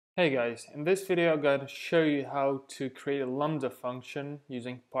Hey guys, in this video I'm going to show you how to create a Lambda function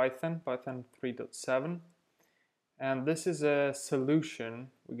using Python 3.7, and this is a solution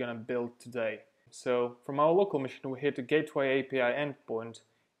we're going to build today. So from our local machine we hit the gateway API endpoint.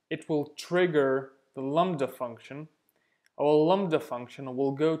 It will trigger the Lambda function. Our Lambda function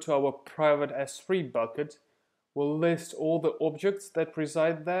will go to our private S3 bucket, will list all the objects that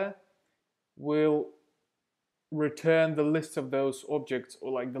reside there, will return the list of those objects,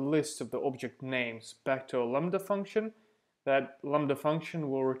 or like the list of the object names, back to a Lambda function. That Lambda function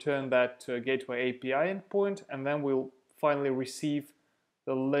will return that to a gateway API endpoint, and then we'll finally receive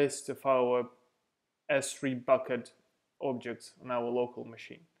the list of our S3 bucket objects on our local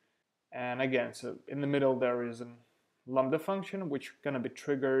machine. And again, so in the middle there is a Lambda function which is going to be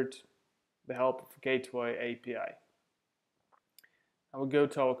triggered with the help of gateway API. I will go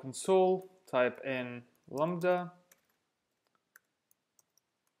to our console, type in Lambda,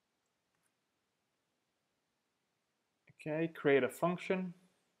 okay, create a function.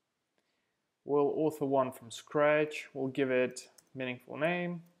 We'll author one from scratch. We'll give it a meaningful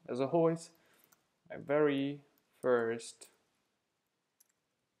name, as always. My very first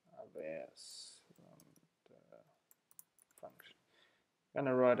AWS Lambda function. I'm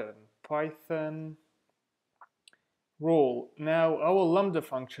gonna write it in Python. Role. Now our Lambda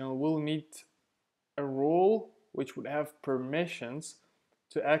function will need a role which would have permissions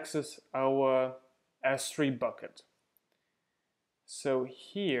to access our S3 bucket. So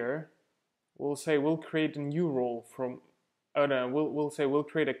here we'll say we'll create a new role from, oh no, we'll say we'll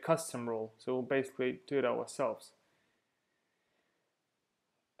create a custom role. So we'll basically do it ourselves.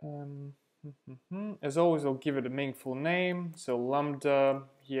 As always, I'll give it a meaningful name. So Lambda,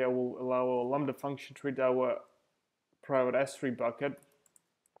 here will allow our Lambda function to read our private S3 bucket.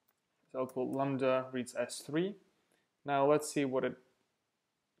 So I'll call Lambda reads S3. Now let's see what it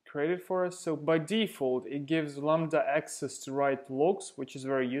created for us. So by default, it gives Lambda access to write logs, which is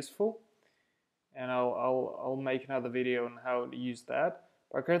very useful. And I'll make another video on how to use that.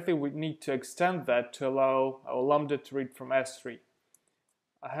 But currently we need to extend that to allow our Lambda to read from S3.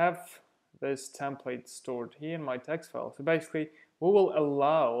 I have this template stored here in my text file. So basically, we will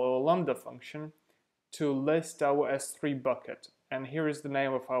allow our Lambda function to list our S3 bucket. And here is the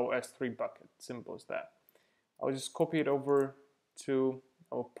name of our S3 bucket, simple as that. I'll just copy it over to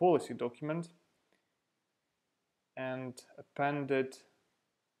our policy document and append it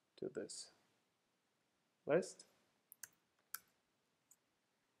to this list.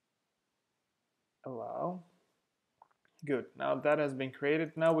 Allow. Good, now that has been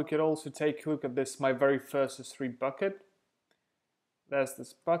created. Now we could also take a look at this, my very first S3 bucket. There's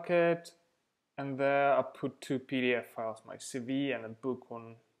this bucket, and there I put two PDF files, my CV and a book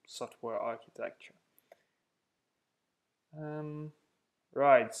on software architecture.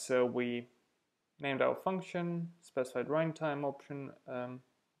 Right, so we named our function, specified runtime option,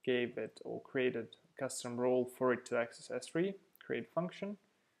 gave it or created a custom role for it to access S3, create function.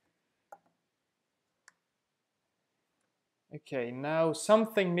 Okay, now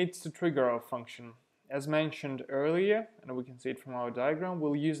something needs to trigger our function. As mentioned earlier, and we can see it from our diagram,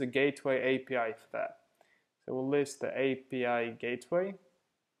 we'll use the gateway API for that. So we'll list the API gateway,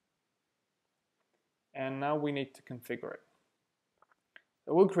 and now we need to configure it.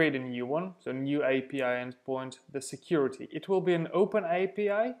 So we'll create a new one, so new API endpoint, the security. It will be an open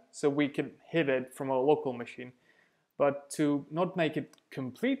API, so we can hit it from our local machine. But to not make it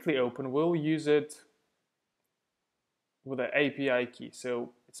completely open, we'll use it with an API key.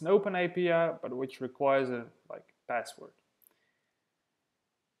 So it's an open API, but which requires a password.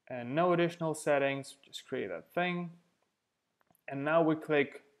 And no additional settings, just create that thing. And now we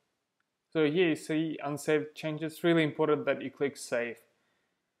click, so here you see unsaved changes. It's really important that you click save.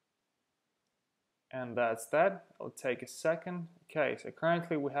 And that's that. It'll take a second. Okay, so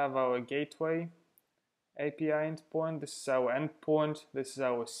currently we have our gateway API endpoint. This is our endpoint. This is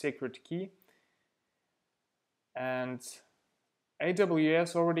our secret key. And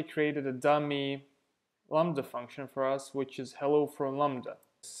AWS already created a dummy Lambda function for us, which is hello from Lambda.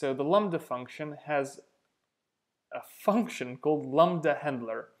 So the Lambda function has a function called Lambda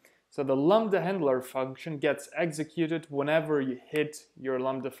handler. So the Lambda handler function gets executed whenever you hit your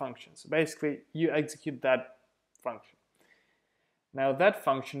Lambda function. So basically, you execute that function. Now that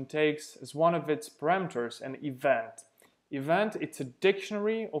function takes as one of its parameters an event. Event, it's a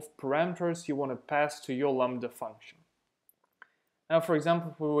dictionary of parameters you want to pass to your Lambda function. Now, for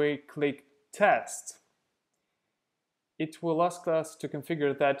example, if we click test, it will ask us to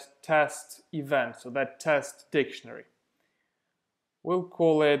configure that test event, so that test dictionary. We'll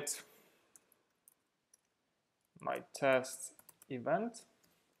call it my test event.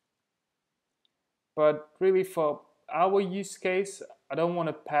 But really for our use case, I don't want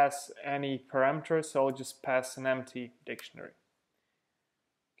to pass any parameters, so I'll just pass an empty dictionary.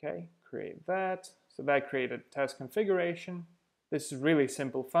 Okay, create that. So that created test configuration. This is really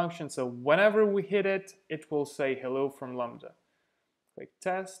simple function, so whenever we hit it, it will say hello from Lambda. Click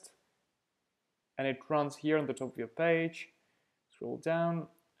test, and it runs here on the top of your page. Scroll down,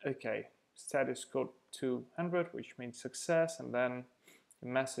 okay, status code 200, which means success, and then the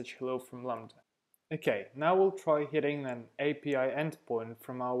message hello from Lambda. Okay, now we'll try hitting an API endpoint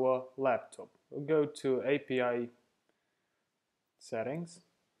from our laptop. We'll go to API settings.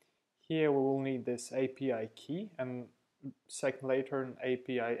 Here we will need this API key and second later an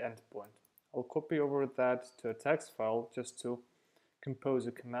API endpoint. I'll copy over that to a text file just to compose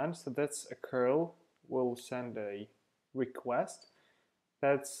a command. So that's a curl. We'll send a request.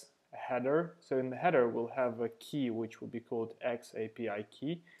 That's a header. So in the header we'll have a key which will be called X API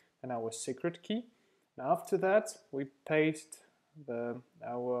key and our secret key. Now after that we paste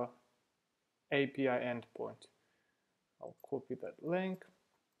our API endpoint. I'll copy that link.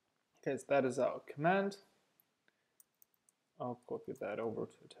 Okay, so that is our command. I'll copy that over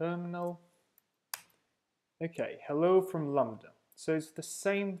to the terminal. Okay, hello from Lambda. So it's the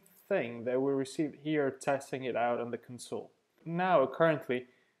same thing that we received here, testing it out on the console. Now, currently,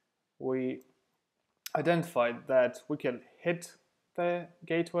 we identified that we can hit the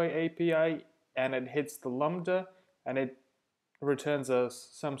gateway API and it hits the Lambda and it returns us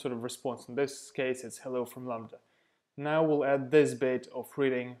some sort of response. In this case, it's hello from Lambda. Now we'll add this bit of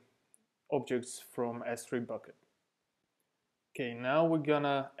reading objects from S3 bucket. Okay, now we're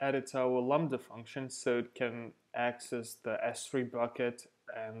gonna edit our Lambda function so it can access the S3 bucket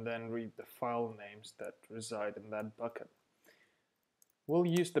and then read the file names that reside in that bucket. We'll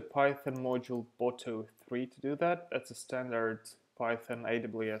use the Python module boto3 to do that. That's a standard Python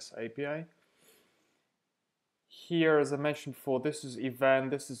AWS API. Here, as I mentioned before, this is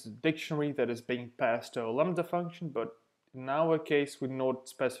event, this is a dictionary that is being passed to a Lambda function, but in our case, we're not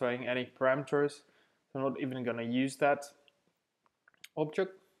specifying any parameters. We're not even going to use that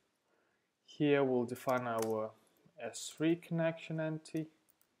object. Here we'll define our S3 connection entity.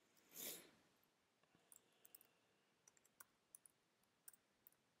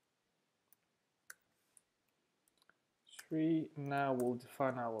 Now we'll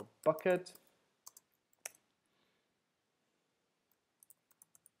define our bucket.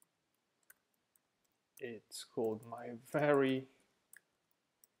 It's called my very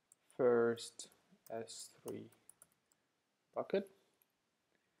first S3 bucket.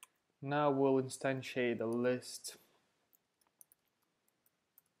 Now we'll instantiate a list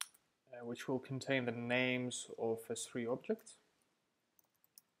which will contain the names of S3 objects.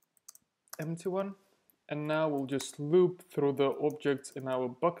 Empty one. And now we'll just loop through the objects in our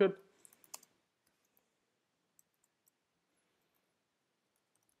bucket.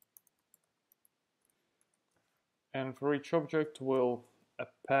 And for each object, we'll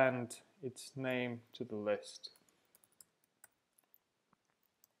append its name to the list.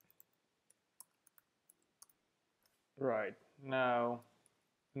 Right, now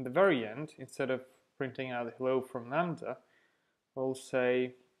in the very end, instead of printing out hello from Lambda, we'll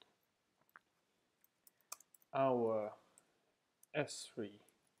say our S3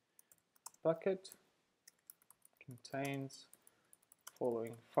 bucket contains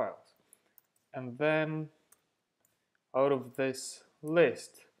following files. And then out of this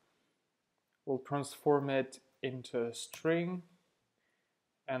list, we'll transform it into a string,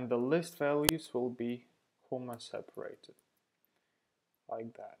 and the list values will be comma separated,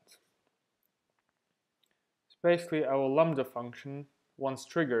 like that. So basically our Lambda function, once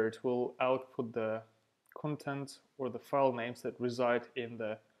triggered, will output the content or the file names that reside in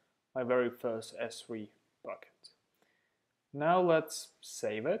my very first S3 bucket. Now let's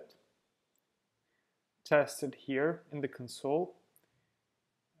save it. Test it here in the console.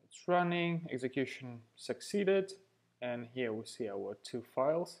 It's running, execution succeeded, and here we see our two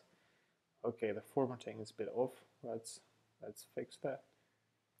files. Okay, the formatting is a bit off. Let's fix that.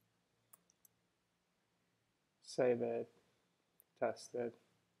 Save it, test it.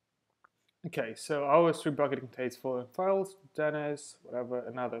 Okay, so our S3 bucket contains following files: Dennis, whatever,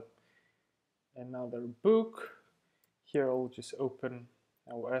 another book. Here I'll just open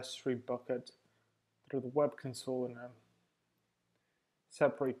our S3 bucket through the web console in a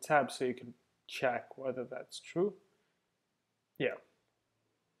separate tab so you can check whether that's true. Yeah,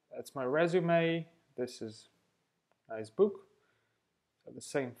 that's my resume. This is a nice book. So the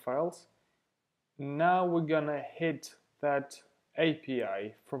same files. Now we're gonna hit that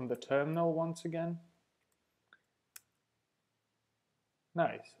API from the terminal once again.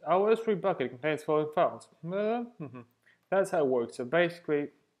 Nice. Our S3 bucket contains following files. That's how it works. So basically,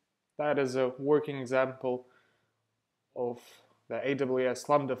 that is a working example of the AWS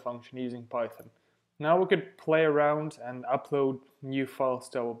Lambda function using Python. Now we could play around and upload new files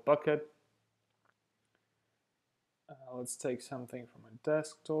to our bucket. Let's take something from my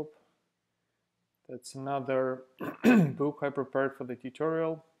desktop. That's another book I prepared for the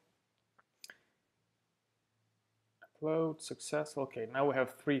tutorial. Upload, success. Okay, now we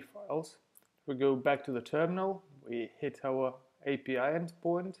have 3 files. If we go back to the terminal, we hit our API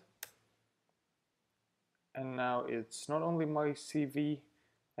endpoint. And now it's not only my CV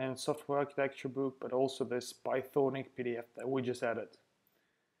and software architecture book, but also this Pythonic PDF that we just added.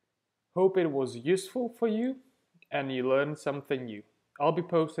 Hope it was useful for you and you learned something new. I'll be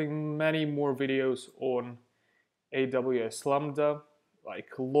posting many more videos on AWS Lambda, like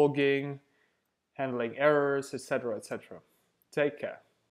logging, handling errors, etc., etc. Take care.